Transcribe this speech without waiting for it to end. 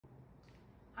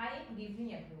Hi, good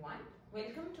evening everyone.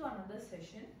 Welcome to another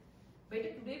session.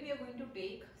 Today we are going to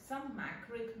take some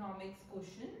macroeconomics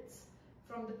questions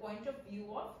from the point of view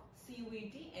of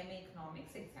CUET MA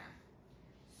Economics exam.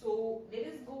 So let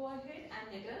us go ahead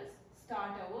and let us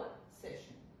start our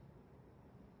session.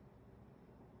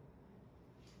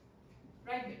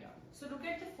 Right, beta. So look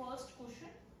at the first question.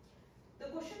 The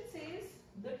question says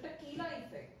the tequila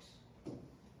effect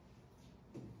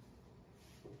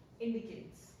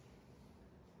indicates.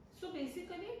 So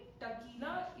basically,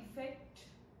 tequila effect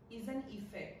is an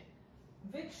effect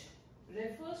which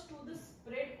refers to the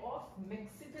spread of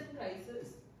Mexican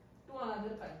crisis to other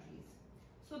countries.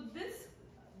 So this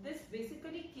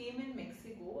basically came in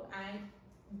Mexico, and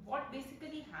what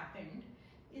basically happened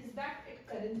is that its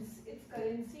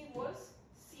currency was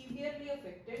severely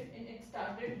affected and it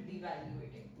started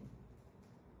devaluating.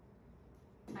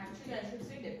 Actually, I should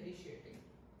say depreciating.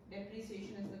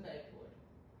 Depreciation is the correct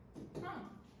word.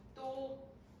 हाँ, तो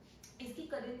इसकी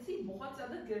currency बहुत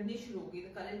ज्यादा गिरनी शुरू हो गई.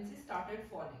 The currency started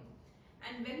falling,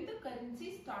 and when the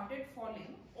currency started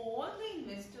falling, all the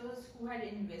investors who had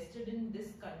invested in this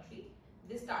country,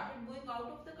 they started going out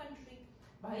of the country.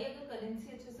 भाई अगर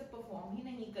करेंसी अच्छे से परफॉर्म ही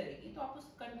नहीं करेगी तो आप उस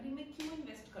कंट्री में क्यों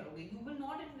इन्वेस्ट करोगे? You will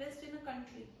not invest in a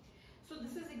country. So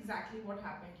this is exactly what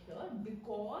happened here.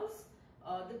 Because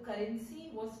the currency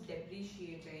was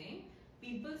depreciating,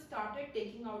 people started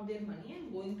taking out their money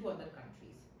and going to other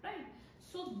countries, right?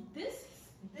 So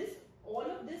all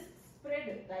of this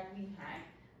spread that we had,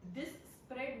 this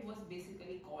spread was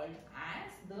basically called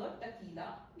as the tequila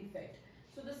effect.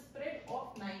 So the spread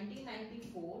of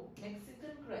 1994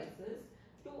 Mexican crisis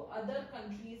to other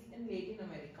countries in Latin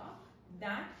America,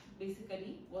 that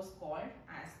basically was called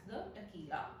as the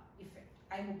tequila effect.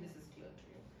 I hope this is clear to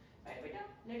you. Right, beta?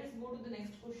 Let us go to the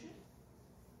next question.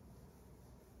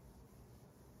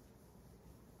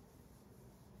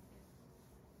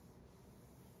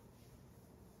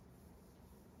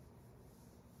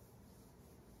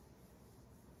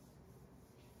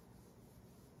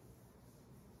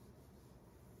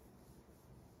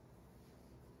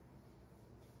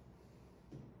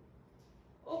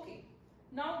 Okay,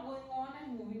 now going on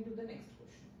and moving to the next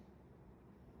question.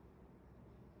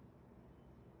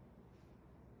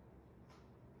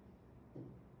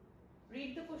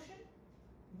 Read the question.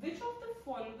 Which of the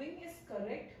following is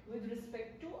correct with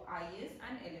respect to IS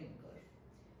and LM curve?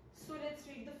 So let's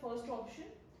read the first option.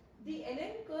 The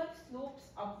LM curve slopes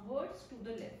upwards to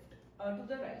the left, to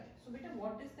the right. So beta,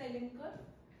 what is the LM curve?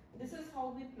 This is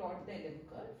how we plot the LM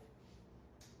curve.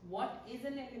 What is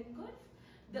an LM curve?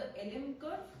 The LM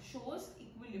curve shows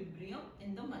equilibrium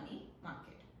in the money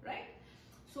market, right?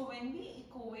 So when we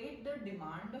equate the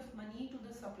demand of money to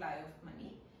the supply of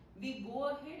money, we go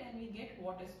ahead and we get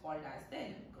what is called as the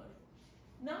LM curve.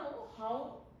 Now,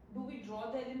 how do we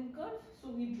draw the LM curve? So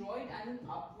we draw it as an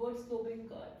upward sloping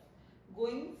curve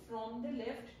going from the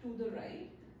left to the right.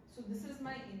 So this is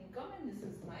my income and this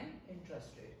is my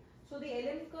interest rate. So the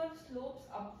LM curve slopes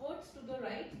upwards to the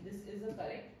right. This is a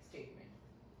correct statement.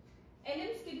 LM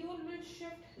schedule will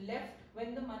shift left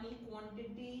when the money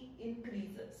quantity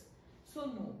increases. So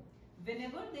no,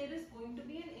 whenever there is going to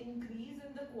be an increase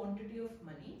in the quantity of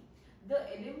money, the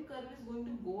LM curve is going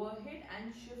to go ahead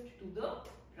and shift to the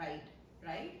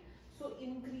right? So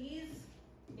increase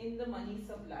in the money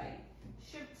supply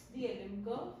shifts the LM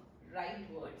curve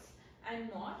rightwards and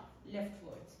not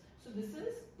leftwards. So this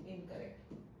is incorrect.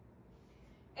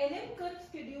 LM curve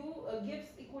schedule gives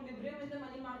equilibrium in the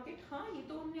money market. हाँ, ये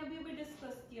तो हमने अभी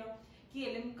discuss किया कि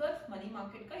LM curve money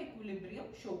market का equilibrium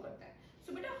show करता है.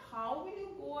 So बेटा, how will you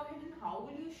go ahead and how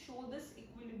will you show this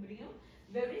equilibrium?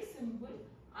 Very simple.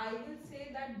 I will say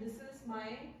that this is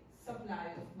my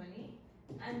supply of money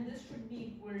and this should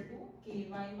be equal to KY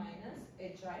minus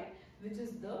HI, which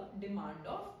is the demand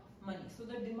of money. So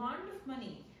the demand of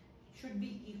money should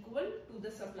be equal to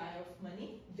the supply of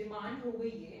money. Demand हो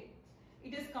गई ये.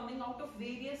 It is coming out of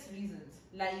various reasons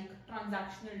like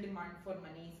transactional demand for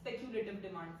money, speculative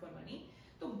demand for money.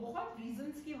 तो बहुत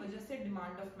reasons की वजह से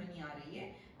demand of money आ रही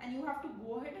है and you have to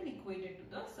go ahead and equate it to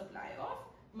the supply of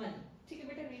money. ठीक है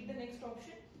बेटा, read the next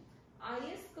option.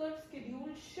 IS curve schedule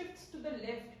shifts to the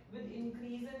left with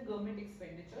increase in government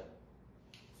expenditure.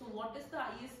 So what is the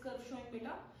IS curve showing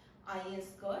beta?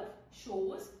 IS curve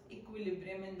shows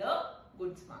equilibrium in the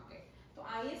goods market. तो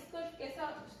IS curve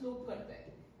कैसा slope करता है?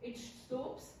 It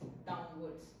slopes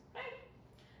downwards, right?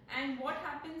 And what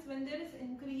happens when there is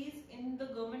increase in the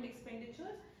government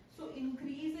expenditure? So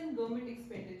increase in government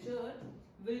expenditure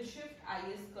will shift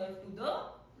IS curve to the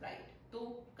right.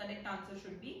 So correct answer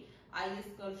should be IS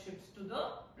curve shifts to the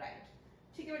right.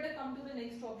 ठीक है बेटा, come to the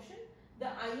next option.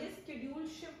 The IS schedule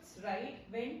shifts right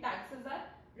when taxes are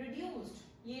reduced,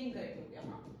 ये incorrect हो गया,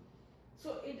 हाँ.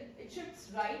 So it shifts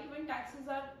right when taxes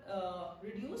are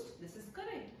reduced. This is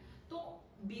correct. So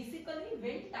basically,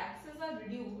 when taxes are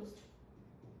reduced,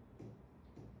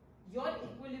 your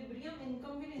equilibrium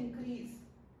income will increase,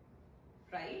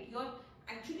 right? Your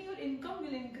income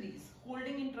will increase,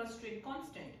 holding interest rate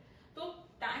constant. तो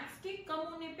tax के कम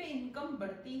होने पे income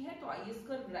बढ़ती है तो IS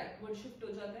curve rightward shift हो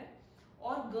जाता है,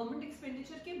 और गवर्नमेंट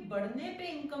एक्सपेंडिचर के बढ़ने पे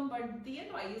इनकम बढ़ती है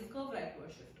तो आईएस कर्व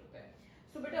राइटवर्ड शिफ्ट होता है.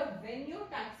 सो बेटा when your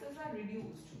taxes are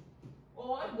reduced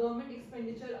और government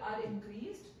expenditure are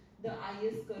increased, the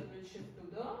IS curve will shift to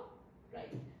the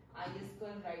right. IS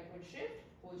curve rightward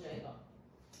shift हो जाएगा.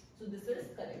 So this is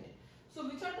correct. So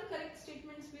which are the correct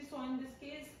statements we saw in this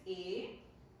case? A,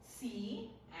 C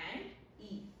and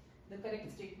E. The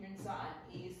correct statements are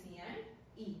A, C and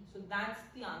E. So that's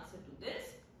the answer to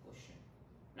this question.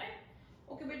 Right?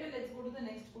 Okay beta, let's go to the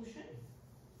next question.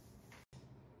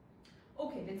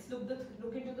 Okay, let's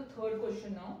look into the third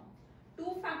question now.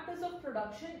 Two factors of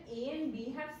production A and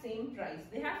B have same price.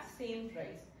 They have same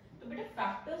price. So beta,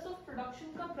 factors of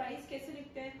production का price कैसे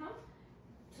लिखते हैं हम?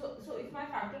 So if my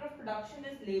factor of production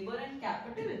is labor and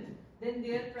capital, then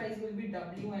their price will be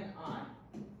W and R.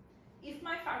 If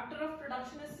my factor of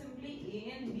production is simply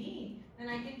A and B, then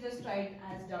I can just write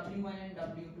as W1 and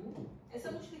W2.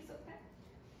 ऐसा कुछ लिख सकते हैं.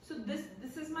 So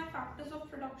this is my factors of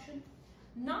production.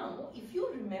 Now, if you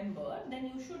remember,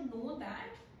 then you should know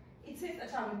that it says,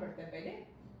 अच्छा आगे पढ़ते हैं पहले.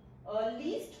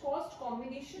 Least cost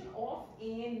combination of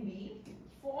A and B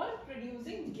for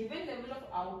producing given level of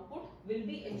output will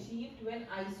be achieved when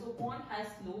isocon has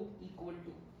slope equal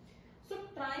to. So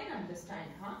try and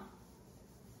understand, huh?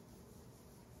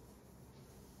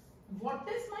 What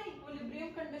is my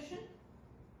equilibrium condition?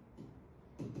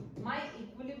 My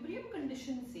equilibrium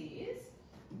condition says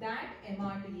that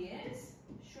MRTS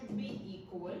should be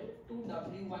equal to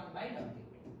W1 by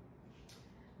W2.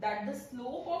 That the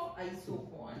slope of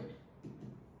isocon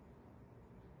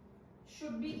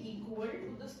should be equal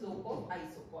to the slope of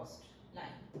isocost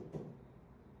line.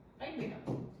 Right beta?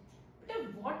 Beta,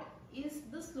 what is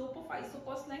the slope of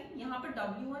isocost line? यहाँ पे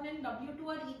W1 and W2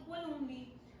 are equal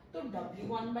only. So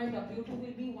W1 by W2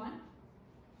 will be 1.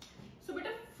 So beta,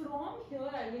 from here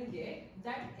I will get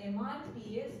that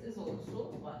MRTS is also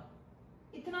 1.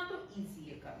 इतना तो easy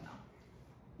है करना.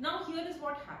 Now here is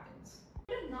what happens.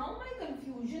 Now my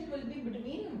confusion will be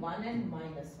between 1 and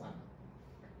minus 1.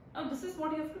 Now this is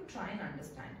what you have to try and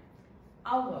understand.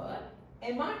 Our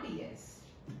MRTS,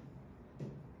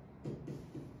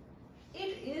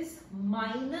 it is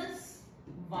minus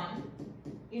 1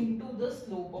 into the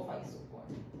slope of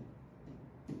isocon.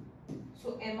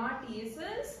 So MRTS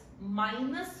is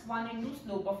minus 1 into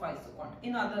slope of isocon.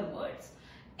 In other words,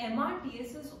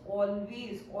 MRTS is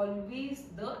always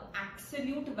the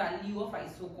absolute value of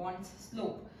isocon's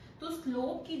slope. तो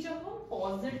slope की जब हम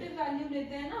positive value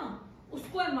लेते हैं ना,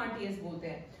 उसको MRTS बोलते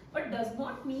हैं. But does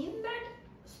not mean that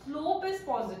slope is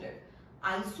positive.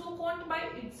 Isocon by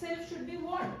itself should be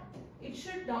what? It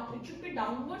should be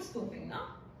downward sloping, ना?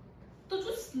 तो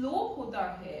जो slope होता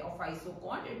है of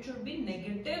isocon, it should be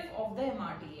negative of the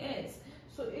MRTS.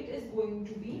 So it is going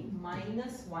to be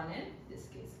minus 1 in this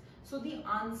case. So the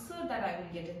answer that I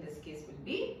will get in this case will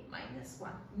be minus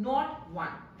 1, not 1.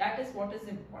 That is what is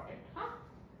important, huh?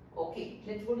 Okay,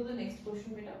 let's go to the next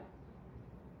question, beta.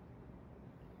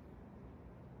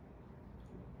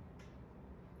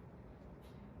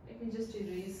 Let me just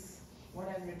erase what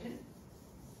I have written.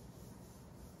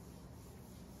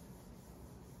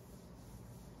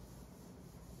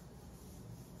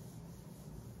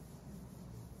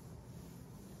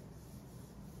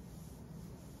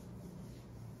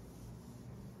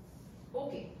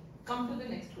 Okay, come to the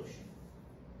next question.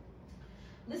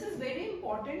 This is very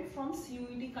important from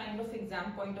CUET kind of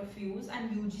exam point of views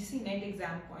and UGC net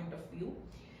exam point of view.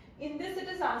 In this it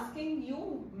is asking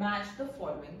you match the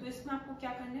following. तो इसमें आपको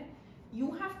क्या करना है?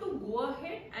 You have to go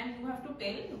ahead and you have to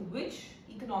tell which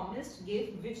economist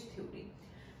gave which theory.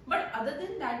 But other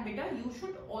than that, beta, you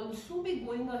should also be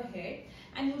going ahead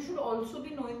and you should also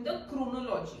be knowing the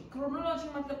chronology. Chronology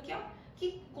मतलब क्या? कि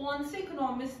कौन से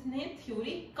economist ने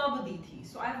theory कब दी थी?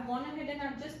 So I have gone ahead and I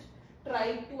have just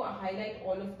tried to highlight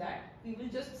all of that. We will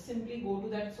just simply go to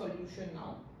that solution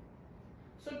now.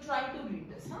 So try to read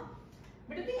this, huh?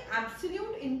 But the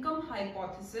absolute income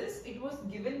hypothesis, it was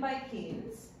given by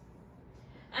Keynes,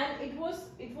 and it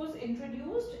was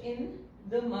introduced in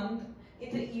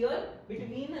the year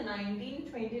between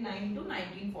 1929 to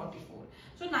 1944.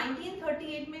 So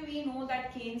 1938 mein we know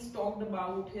that Keynes talked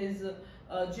about his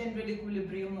general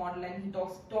equilibrium model, and he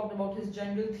talked about his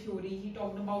general theory. He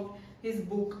talked about his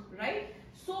book, right?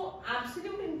 So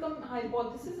absolute income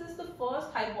hypothesis is the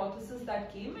first hypothesis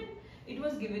that came, and it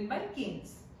was given by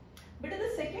Keynes. But the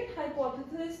second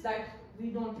hypothesis that we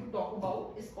want to talk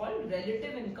about is called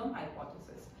relative income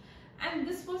hypothesis, and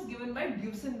this was given by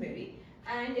Dusenberry,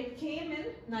 and it came in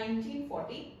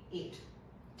 1948.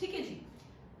 ठीक है जी.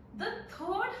 The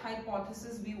third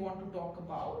hypothesis we want to talk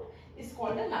about is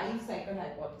called a life cycle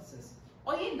hypothesis.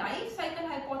 और ये life cycle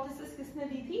hypothesis किसने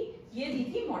दी थी? ये दी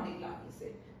थी मॉडिग्लानी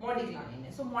से, मॉडिग्लानी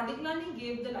ने. सो मॉडिग्लानी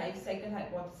gave the life cycle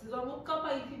hypothesis, और वो कब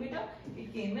आई थी बेटा?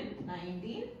 It came in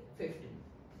 1950.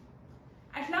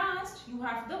 At last you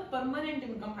have the permanent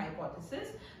income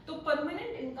hypothesis. तो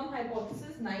permanent income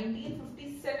hypothesis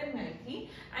 1957 में आई थी,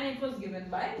 and it was given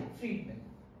by Friedman,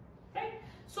 right?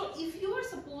 So if you are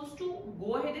supposed to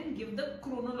go ahead and give the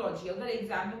chronology, अगर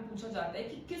exam में पूछा जाता है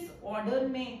कि किस ऑर्डर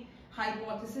में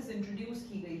हाइपोथेसिस इंट्रोड्यूस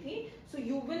की गई थी, so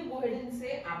you will go ahead and से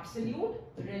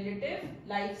absolute, relative,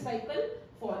 life cycle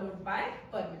followed by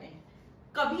permanent.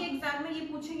 कभी एग्जाम में ये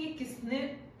पूछेंगे किसने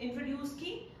इंट्रोड्यूस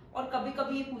की, और कभी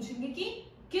कभी ये पूछेंगे कि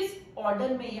किस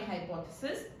ऑर्डर में ये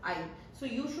hypothesis I. So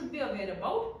you should be aware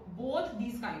about both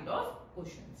these kind of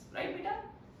questions, right बेटा?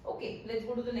 Okay, let's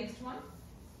go to the next one.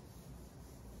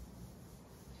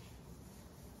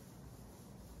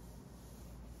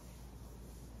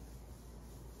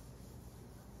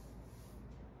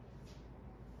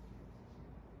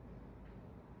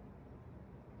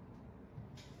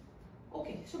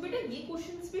 Okay, सो बेटा ये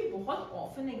क्वेश्चंस भी बहुत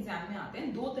ऑफन एग्जाम में आते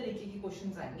हैं. दो तरीके के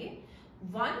क्वेश्चंस आएंगे.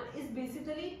 One is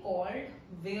basically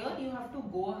called where you have to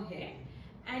go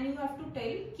ahead and you have to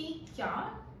tell कि क्या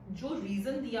जो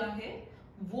रीजन दिया है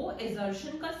वो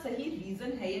एजर्शन का सही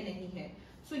रीजन है या नहीं है.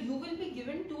 So you will be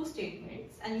given two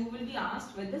statements and you will be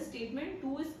asked weather statement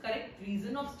 2 is correct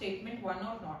reason of statement 1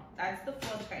 और not. That's the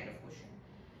first kind of question.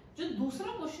 जो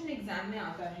दूसरा क्वेश्चन एग्जाम में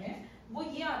आता है वो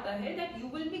ये आता है that you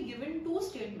will be given two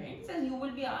statements and you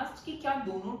will be asked कि क्या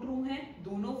दोनों true हैं,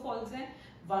 दोनों false हैं,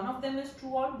 one of them is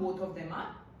true or both of them are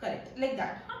correct, like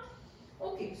that. हाँ?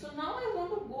 Okay, so now I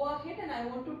want to go ahead and I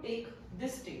want to take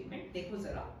this statement. देखो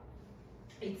जरा,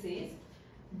 it says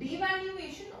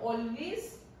devaluation always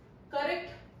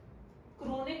correct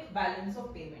chronic balance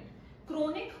of payment.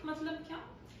 Chronic मतलब क्या?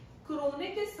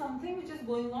 Chronic is something which is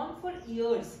going on for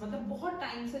years, मतलब बहुत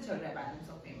time से चल रहा है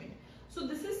balance of payment. So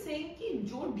this is saying कि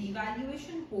जो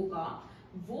devaluation होगा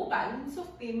वो balance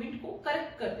of payment को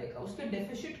correct कर देगा, उसके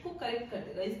deficit को correct कर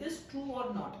देगा. Is this true or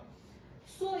not?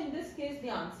 So in this case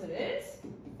the answer is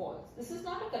false. This is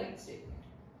not a correct statement.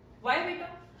 Why beta?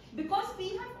 Because we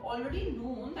have already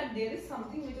known that there is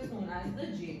something which is known as the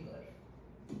J curve.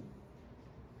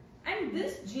 And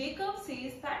this J curve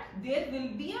says that there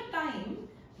will be a time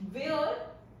where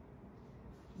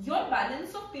your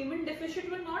balance of payment deficit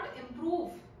will not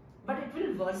improve, but it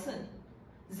will worsen.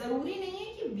 जरूरी नहीं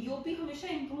है कि BOP हमेशा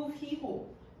improve ही हो,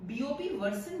 BOP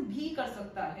worsen भी कर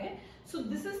सकता है. So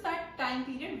this is that time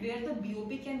period where the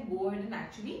BOP can go ahead and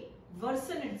actually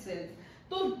worsen itself.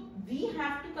 So we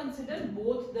have to consider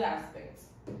both the aspects.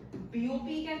 BOP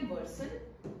can worsen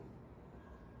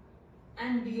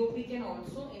and BOP can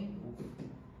also improve.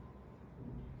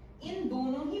 इन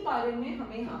दोनों ही बारे में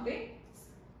हमें यहाँ पे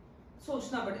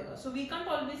सोचना पड़ेगा. So we can't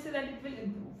always say that it will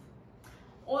improve.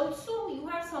 Also you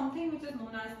have something which is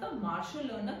known as the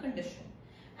Marshall-Lerner condition.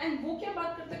 And वो क्या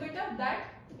बात करते हैं बेटा? That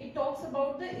it talks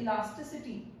about the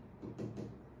elasticity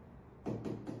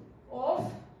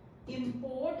of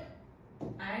import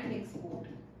and export.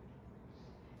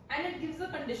 And it gives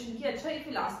a condition कि अच्छा if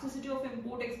elasticity of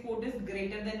import export is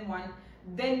greater than 1,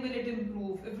 then will it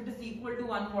improve? If it is equal to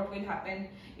 1, what will happen?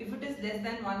 If it is less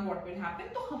than 1, what will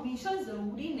happen? तो हमेशा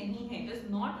जरूरी नहीं है. It is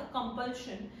not a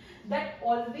compulsion that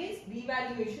always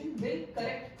devaluation will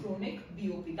correct chronic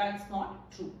BOP. That's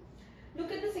not true.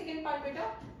 Look at the second part, beta.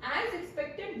 As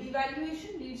expected,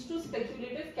 devaluation leads to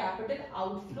speculative capital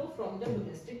outflow from the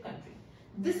domestic country.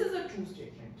 This is a true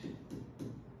statement.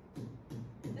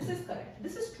 This is correct.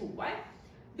 This is true. Why?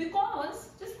 Because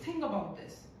just think about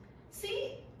this. See,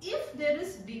 if there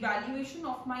is devaluation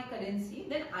of my currency,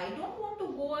 then I don't want to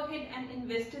go ahead and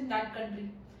invest in that country.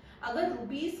 अगर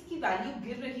rupees की value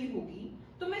गिर रही होगी,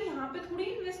 तो मैं यहाँ पे थोड़ी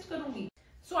invest करूँगी.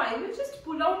 So I will just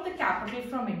pull out the capital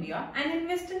from India and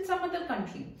invest in some other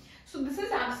country. So this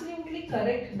is absolutely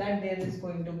correct that there is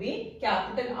going to be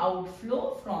capital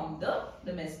outflow from the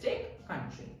domestic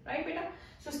country, right, beta?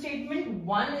 So statement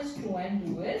 1 is true and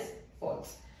 2 is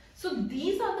false. So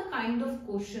these are the kind of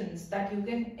questions that you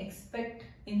can expect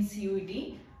in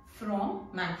CUET from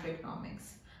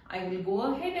macroeconomics. I will go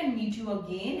ahead and meet you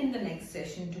again in the next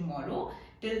session tomorrow.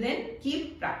 Till then,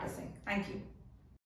 keep practicing. Thank you.